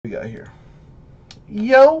we got here?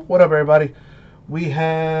 Yo, what up, everybody? We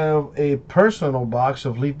have a personal box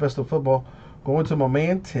of Leaf Best of Football going to my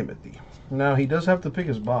man Timothy. Now, he does have to pick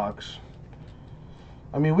his box.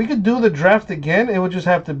 I mean, we could do the draft again. It would just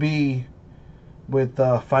have to be with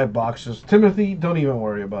 5 boxes. Timothy, don't even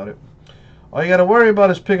worry about it. All you got to worry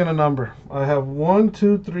about is picking a number. I have 1,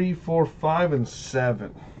 2, 3, 4, 5, and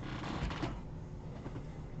 7.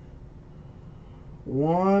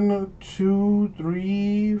 1, 2,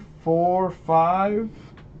 3, 4, 5,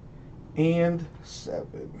 and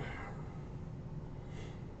 7.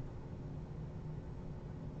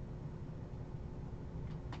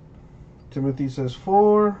 Timothy says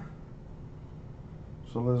 4.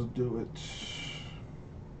 So let's do it.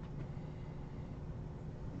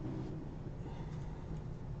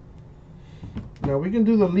 Now we can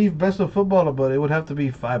do the Leaf Best of Football, but it would have to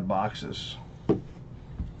be 5 boxes.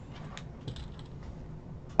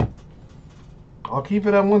 I'll keep it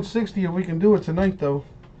at 160 if we can do it tonight, though.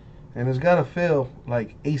 And it's got to fill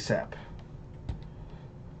like ASAP.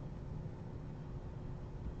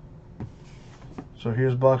 So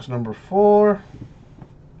here's box number 4.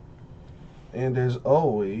 And as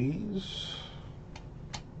always,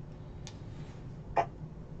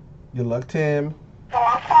 good luck, Tim.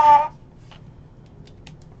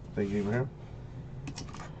 Thank you, Abraham.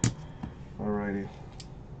 Alrighty.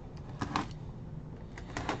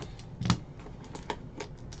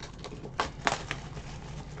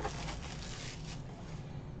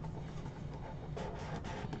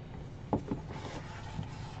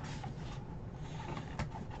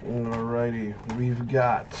 Alrighty, we've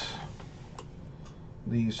got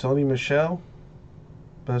the Sony Michel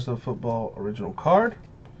Best of Football original card,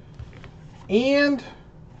 and,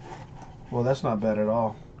 well, that's not bad at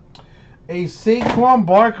all, a Saquon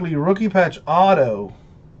Barkley rookie patch auto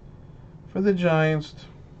for the Giants.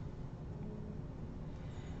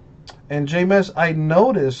 And J-Mess, I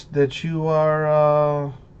noticed that you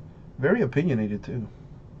are very opinionated too.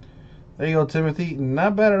 There you go, Timothy.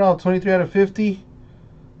 Not bad at all. 23 out of 50.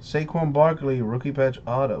 Saquon Barkley rookie patch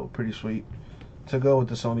auto. Pretty sweet to go with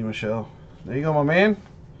the Sony Michel. There you go, my man.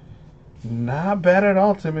 Not bad at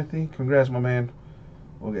all, Timothy. Congrats, my man.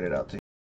 We'll get it out to you.